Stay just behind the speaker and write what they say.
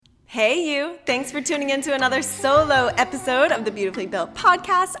Hey you! Thanks for tuning in to another solo episode of the Beautifully Built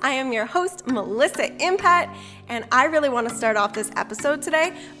podcast. I am your host, Melissa Impatt, and I really want to start off this episode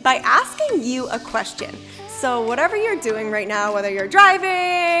today by asking you a question. So whatever you're doing right now, whether you're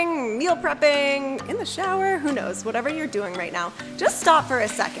driving, meal prepping, in the shower, who knows, whatever you're doing right now, just stop for a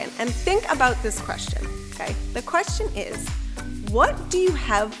second and think about this question, okay? The question is, what do you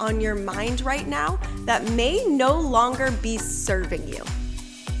have on your mind right now that may no longer be serving you?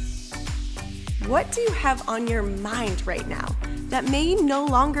 What do you have on your mind right now that may no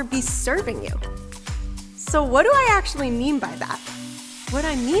longer be serving you? So what do I actually mean by that? What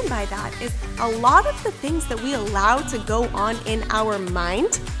I mean by that is a lot of the things that we allow to go on in our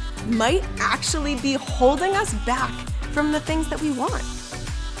mind might actually be holding us back from the things that we want.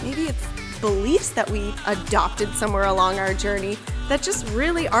 Maybe it's beliefs that we adopted somewhere along our journey that just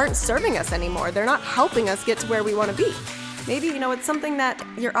really aren't serving us anymore. They're not helping us get to where we want to be. Maybe, it's something that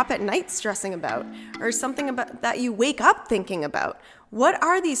you're up at night stressing about, or something about that you wake up thinking about. What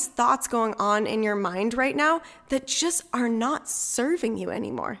are these thoughts going on in your mind right now that just are not serving you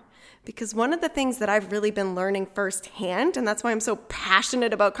anymore? Because one of the things that I've really been learning firsthand, and that's why I'm so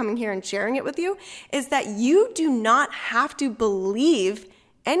passionate about coming here and sharing it with you, is that you do not have to believe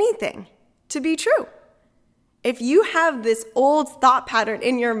anything to be true. If you have this old thought pattern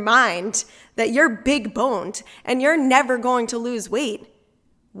in your mind that you're big boned and you're never going to lose weight,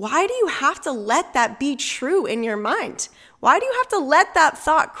 why do you have to let that be true in your mind? Why do you have to let that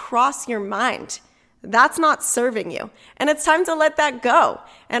thought cross your mind? That's not serving you. And it's time to let that go.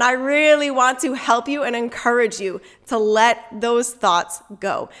 And I really want to help you and encourage you to let those thoughts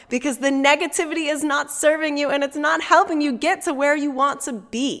go, because the negativity is not serving you and it's not helping you get to where you want to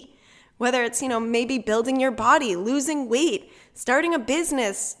be. Whether it's, maybe building your body, losing weight, starting a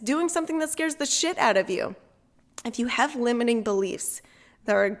business, doing something that scares the shit out of you. If you have limiting beliefs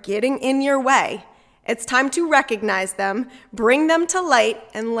that are getting in your way, it's time to recognize them, bring them to light,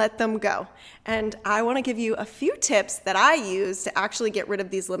 and let them go. And I want to give you a few tips that I use to actually get rid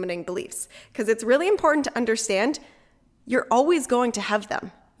of these limiting beliefs, because it's really important to understand you're always going to have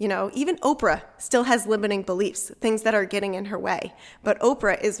them. Even Oprah still has limiting beliefs, things that are getting in her way. But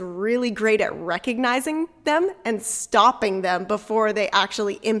Oprah is really great at recognizing them and stopping them before they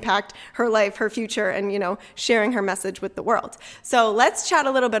actually impact her life, her future, and, sharing her message with the world. So let's chat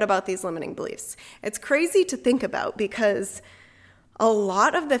a little bit about these limiting beliefs. It's crazy to think about because a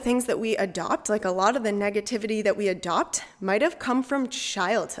lot of the things that we adopt, like a lot of the negativity that we adopt, might have come from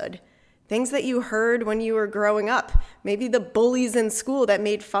childhood. Things that you heard when you were growing up, maybe the bullies in school that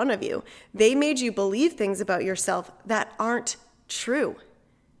made fun of you. They made you believe things about yourself that aren't true.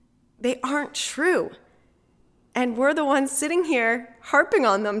 They aren't true. And we're the ones sitting here harping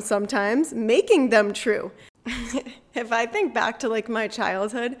on them sometimes, making them true. If I think back to my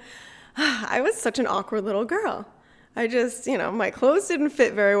childhood, I was such an awkward little girl. I just, my clothes didn't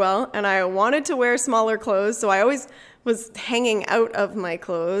fit very well and I wanted to wear smaller clothes. So I always was hanging out of my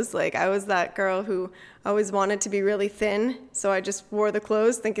clothes. I was that girl who always wanted to be really thin. So I just wore the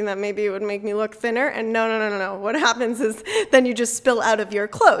clothes thinking that maybe it would make me look thinner. And no. What happens is then you just spill out of your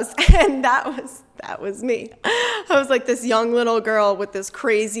clothes. And that was me. I was like this young little girl with this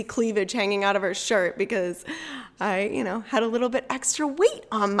crazy cleavage hanging out of her shirt because I, had a little bit extra weight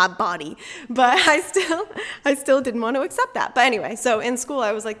on my body, but I still didn't want to accept that. But anyway, so in school,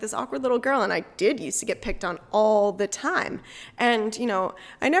 I was like this awkward little girl and I did used to get picked on all the time. And,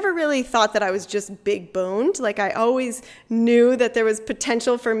 I never really thought that I was just big boned. I always knew that there was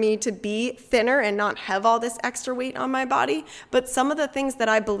potential for me to be thinner and not have all this extra weight on my body. But some of the things that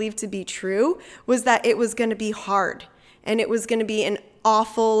I believed to be true was that it was going to be hard and it was going to be an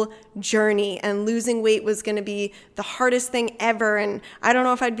awful journey and losing weight was going to be the hardest thing ever. And I don't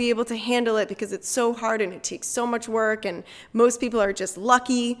know if I'd be able to handle it because it's so hard and it takes so much work and most people are just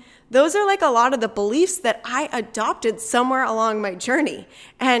lucky. Those are a lot of the beliefs that I adopted somewhere along my journey.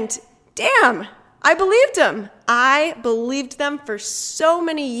 And damn, I believed them. I believed them for so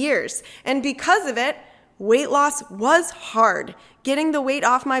many years. And because of it, weight loss was hard. Getting the weight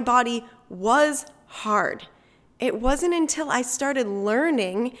off my body was hard. It wasn't until I started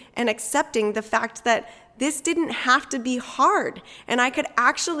learning and accepting the fact that this didn't have to be hard and I could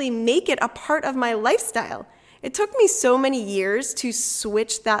actually make it a part of my lifestyle. It took me so many years to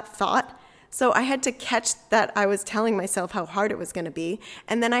switch that thought. So I had to catch that I was telling myself how hard it was going to be.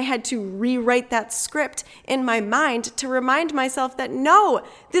 And then I had to rewrite that script in my mind to remind myself that no,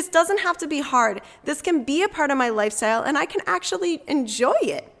 this doesn't have to be hard. This can be a part of my lifestyle and I can actually enjoy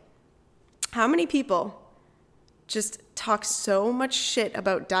it. How many people just talk so much shit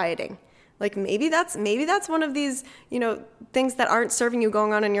about dieting? Like maybe that's one of these, things that aren't serving you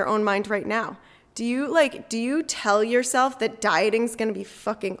going on in your own mind right now. Do you tell yourself that dieting's going to be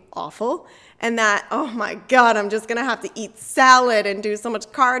fucking awful and that, oh my God, I'm just going to have to eat salad and do so much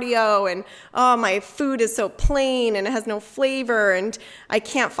cardio and, oh, my food is so plain and it has no flavor and I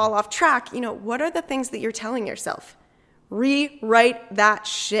can't fall off track. What are the things that you're telling yourself? Rewrite that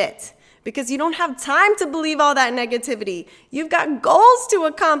shit because you don't have time to believe all that negativity. You've got goals to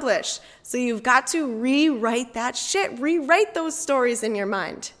accomplish. So you've got to rewrite that shit. Rewrite those stories in your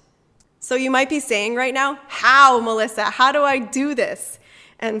mind. So you might be saying right now, how, Melissa? How do I do this?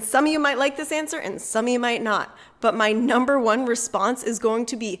 And some of you might like this answer and some of you might not. But my number one response is going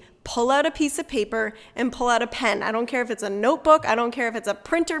to be pull out a piece of paper and pull out a pen. I don't care if it's a notebook. I don't care if it's a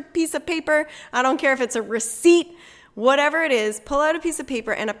printer piece of paper. I don't care if it's a receipt. Whatever it is, pull out a piece of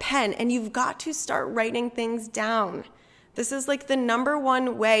paper and a pen and you've got to start writing things down. This is like the number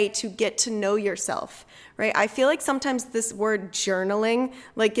one way to get to know yourself, right? I feel like sometimes this word journaling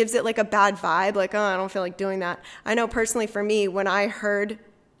like gives it like a bad vibe, like, oh, I don't feel like doing that. I know personally for me, when I heard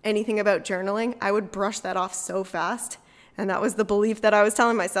anything about journaling, I would brush that off so fast. And that was the belief that I was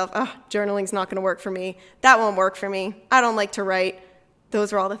telling myself, oh, journaling's not going to work for me. That won't work for me. I don't like to write.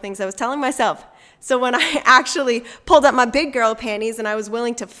 Those were all the things I was telling myself. So when I actually pulled up my big girl panties and I was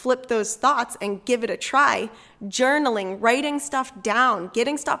willing to flip those thoughts and give it a try, journaling, writing stuff down,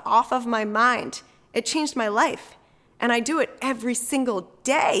 getting stuff off of my mind, it changed my life. And I do it every single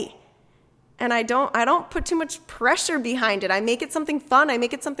day. And I don't put too much pressure behind it. I make it something fun. I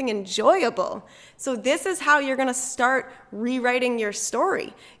make it something enjoyable. So this is how you're going to start rewriting your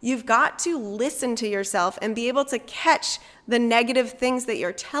story. You've got to listen to yourself and be able to catch the negative things that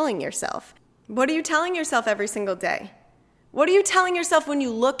you're telling yourself. What are you telling yourself every single day? What are you telling yourself when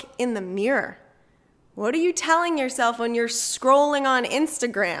you look in the mirror? What are you telling yourself when you're scrolling on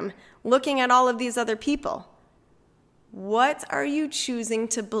Instagram, looking at all of these other people? What are you choosing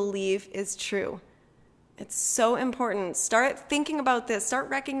to believe is true? It's so important. Start thinking about this, start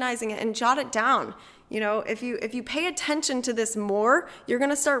recognizing it and jot it down. If you pay attention to this more, you're going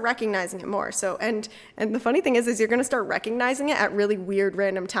to start recognizing it more. So, and the funny thing is you're going to start recognizing it at really weird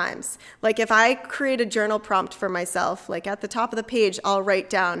random times. Like if I create a journal prompt for myself, like at the top of the page, I'll write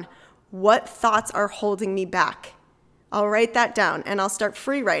down what thoughts are holding me back. I'll write that down and I'll start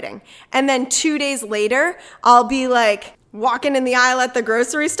free writing. And then 2 days later, I'll be like walking in the aisle at the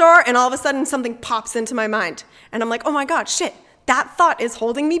grocery store and all of a sudden something pops into my mind. And I'm like, oh my God, shit. That thought is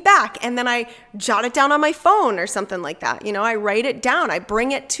holding me back. And then I jot it down on my phone or something like that. I write it down. I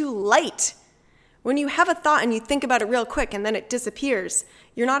bring it to light. When you have a thought and you think about it real quick and then it disappears,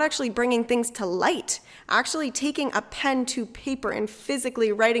 you're not actually bringing things to light. Actually taking a pen to paper and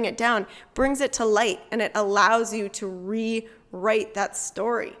physically writing it down brings it to light and it allows you to rewrite that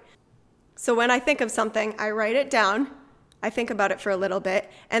story. So when I think of something, I write it down. I think about it for a little bit,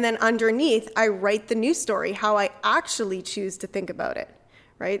 and then underneath, I write the new story, how I actually choose to think about it,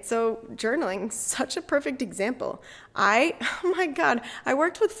 right? So journaling, such a perfect example. Oh my God, I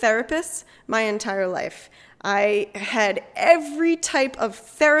worked with therapists my entire life. I had every type of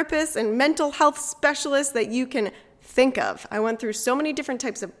therapist and mental health specialist that you can think of. I went through so many different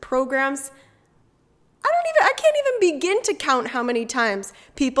types of programs. I can't even begin to count how many times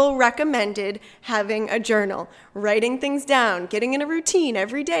people recommended having a journal, writing things down, getting in a routine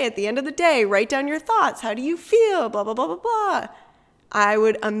every day. At the end of the day, write down your thoughts. How do you feel? Blah, blah, blah, blah, blah. I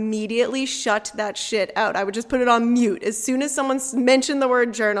would immediately shut that shit out. I would just put it on mute. As soon as someone mentioned the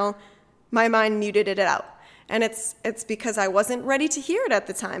word journal, my mind muted it out. And it's because I wasn't ready to hear it at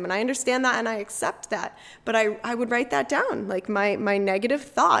the time. And I understand that and I accept that. But I would write that down. Like my negative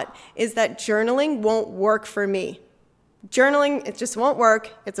thought is that journaling won't work for me. Journaling, it just won't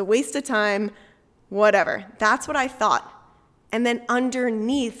work. It's a waste of time, whatever. That's what I thought. And then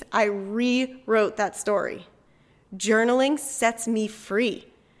underneath, I rewrote that story. Journaling sets me free.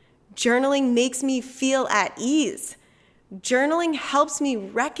 Journaling makes me feel at ease. Journaling helps me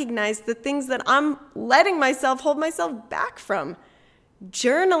recognize the things that I'm letting myself hold myself back from.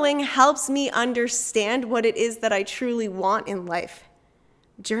 Journaling helps me understand what it is that I truly want in life.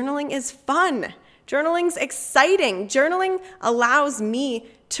 Journaling is fun. Journaling's exciting. Journaling allows me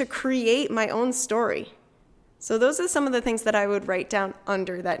to create my own story. So those are some of the things that I would write down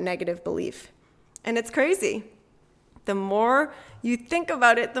under that negative belief. And it's crazy. The more you think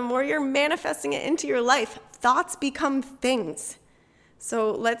about it, the more you're manifesting it into your life. Thoughts become things.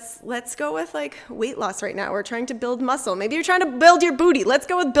 So let's go with like weight loss right now. We're trying to build muscle. Maybe you're trying to build your booty. Let's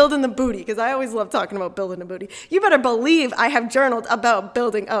go with building the booty because I always love talking about building a booty. You better believe I have journaled about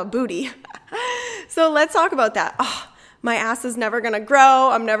building a booty. So let's talk about that. Oh, my ass is never going to grow.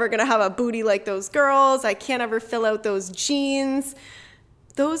 I'm never going to have a booty like those girls. I can't ever fill out those jeans.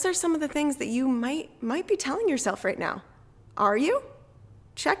 Those are some of the things that you might be telling yourself right now. Are you?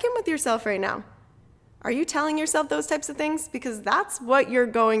 Check in with yourself right now. Are you telling yourself those types of things? Because that's what you're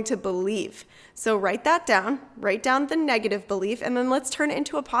going to believe. So write that down. Write down the negative belief, and then let's turn it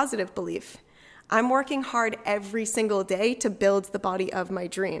into a positive belief. I'm working hard every single day to build the body of my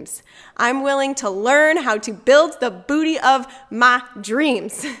dreams. I'm willing to learn how to build the booty of my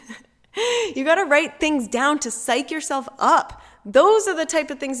dreams. You got to write things down to psych yourself up. Those are the type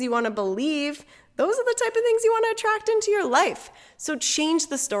of things you want to believe. Those are the type of things you want to attract into your life. So change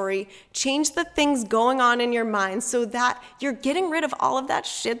the story, change the things going on in your mind so that you're getting rid of all of that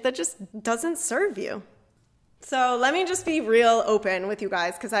shit that just doesn't serve you. So let me just be real open with you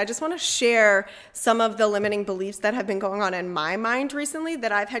guys, because I just want to share some of the limiting beliefs that have been going on in my mind recently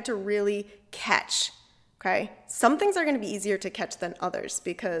that I've had to really catch, okay? Some things are going to be easier to catch than others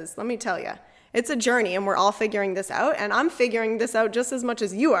because let me tell you, it's a journey and we're all figuring this out, and I'm figuring this out just as much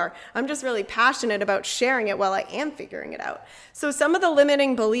as you are. I'm just really passionate about sharing it while I am figuring it out. So some of the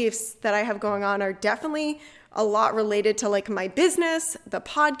limiting beliefs that I have going on are definitely a lot related to like my business, the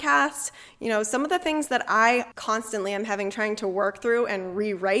podcast, some of the things that I constantly am trying to work through and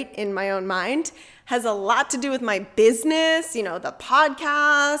rewrite in my own mind has a lot to do with my business, the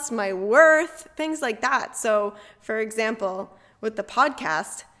podcast, my worth, things like that. So for example, with the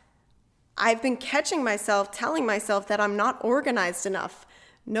podcast, I've been catching myself telling myself that I'm not organized enough.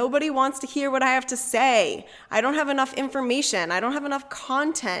 Nobody wants to hear what I have to say. I don't have enough information. I don't have enough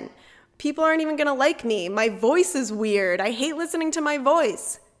content. People aren't even going to like me. My voice is weird. I hate listening to my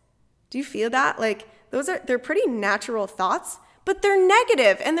voice. Do you feel that? Like they're pretty natural thoughts, but they're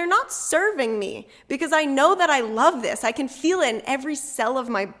negative and they're not serving me because I know that I love this. I can feel it in every cell of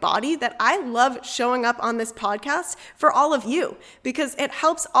my body that I love showing up on this podcast for all of you because it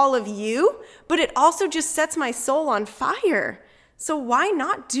helps all of you, but it also just sets my soul on fire. So why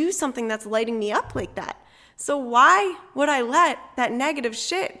not do something that's lighting me up like that? So why would I let that negative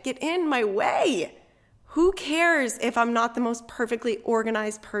shit get in my way? Who cares if I'm not the most perfectly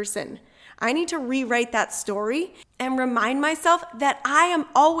organized person? I need to rewrite that story and remind myself that I am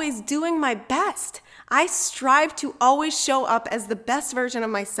always doing my best. I strive to always show up as the best version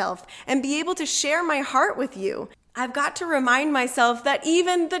of myself and be able to share my heart with you. I've got to remind myself that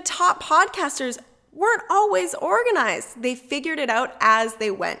even the top podcasters weren't always organized. They figured it out as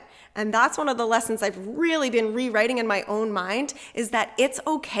they went. And that's one of the lessons I've really been rewriting in my own mind is that it's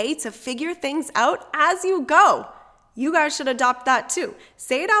okay to figure things out as you go. You guys should adopt that too.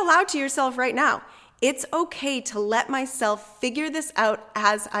 Say it out loud to yourself right now. It's okay to let myself figure this out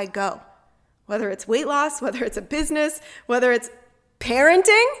as I go. Whether it's weight loss, whether it's a business, whether it's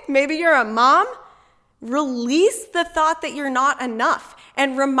parenting, maybe you're a mom, release the thought that you're not enough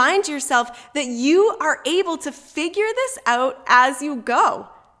and remind yourself that you are able to figure this out as you go.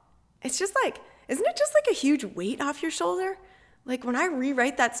 It's just like, isn't it just like a huge weight off your shoulder? Like when I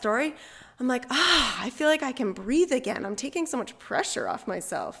rewrite that story, I'm like, I feel like I can breathe again. I'm taking so much pressure off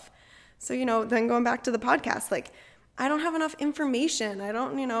myself. So, then going back to the podcast, like I don't have enough information.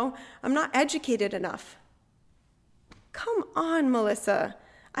 I'm not educated enough. Come on, Melissa.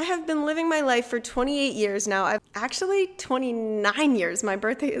 I have been living my life for 28 years now. I've actually 29 years. My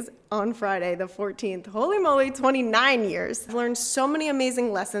birthday is on Friday, the 14th. Holy moly, 29 years. I've learned so many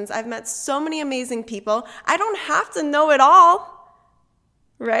amazing lessons. I've met so many amazing people. I don't have to know it all,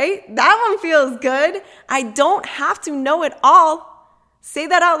 right? That one feels good. I don't have to know it all. Say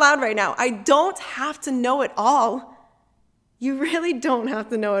that out loud right now. I don't have to know it all. You really don't have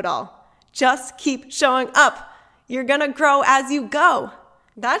to know it all. Just keep showing up. You're going to grow as you go.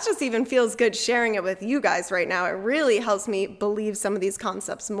 That just even feels good sharing it with you guys right now. It really helps me believe some of these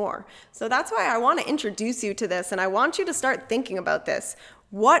concepts more. So that's why I want to introduce you to this, and I want you to start thinking about this.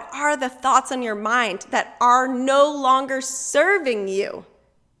 What are the thoughts on your mind that are no longer serving you?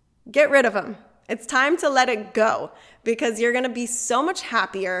 Get rid of them. It's time to let it go because you're going to be so much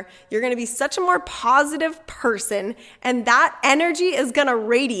happier. You're going to be such a more positive person, and that energy is going to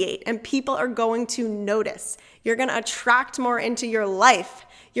radiate, and people are going to notice. You're going to attract more into your life.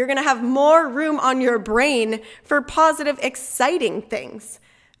 You're going to have more room on your brain for positive, exciting things,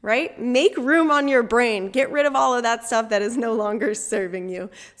 right? Make room on your brain. Get rid of all of that stuff that is no longer serving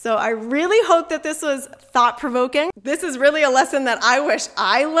you. So I really hope that this was thought-provoking. This is really a lesson that I wish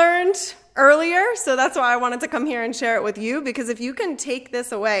I learned earlier. So that's why I wanted to come here and share it with you, because if you can take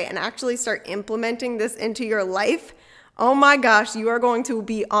this away and actually start implementing this into your life, oh my gosh, you are going to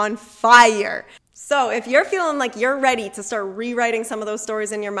be on fire. So if you're feeling like you're ready to start rewriting some of those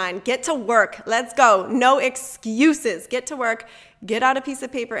stories in your mind, get to work. Let's go. No excuses. Get to work. Get out a piece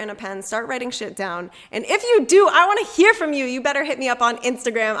of paper and a pen, start writing shit down. And if you do, I want to hear from you. You better hit me up on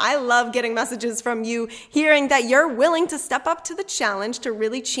Instagram. I love getting messages from you, hearing that you're willing to step up to the challenge to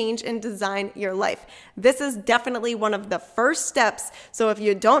really change and design your life. This is definitely one of the first steps. So if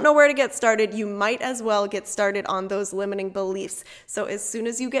you don't know where to get started, you might as well get started on those limiting beliefs. So as soon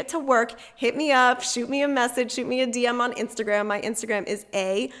as you get to work, hit me up, shoot me a message, shoot me a DM on Instagram. My Instagram is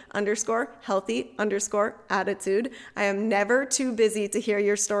 _healthy_attitude. I am never too busy to hear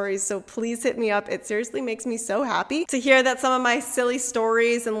your stories, so please hit me up. It seriously makes me so happy to hear that some of my silly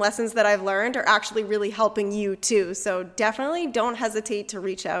stories and lessons that I've learned are actually really helping you too. So definitely don't hesitate to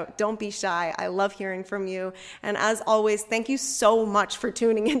reach out. Don't be shy. I love hearing from you. And as always, thank you so much for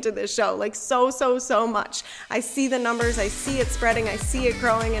tuning into this show. Like so much. I see the numbers, I see it spreading, I see it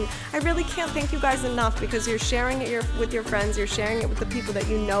growing, and I really can't thank you guys enough because you're sharing it with your friends, you're sharing it with the people that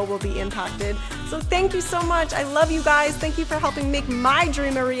you know will be impacted. So thank you so much. I love you guys. Thank you for helping make my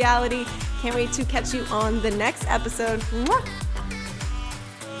dream a reality. Can't wait to catch you on the next episode. Mwah!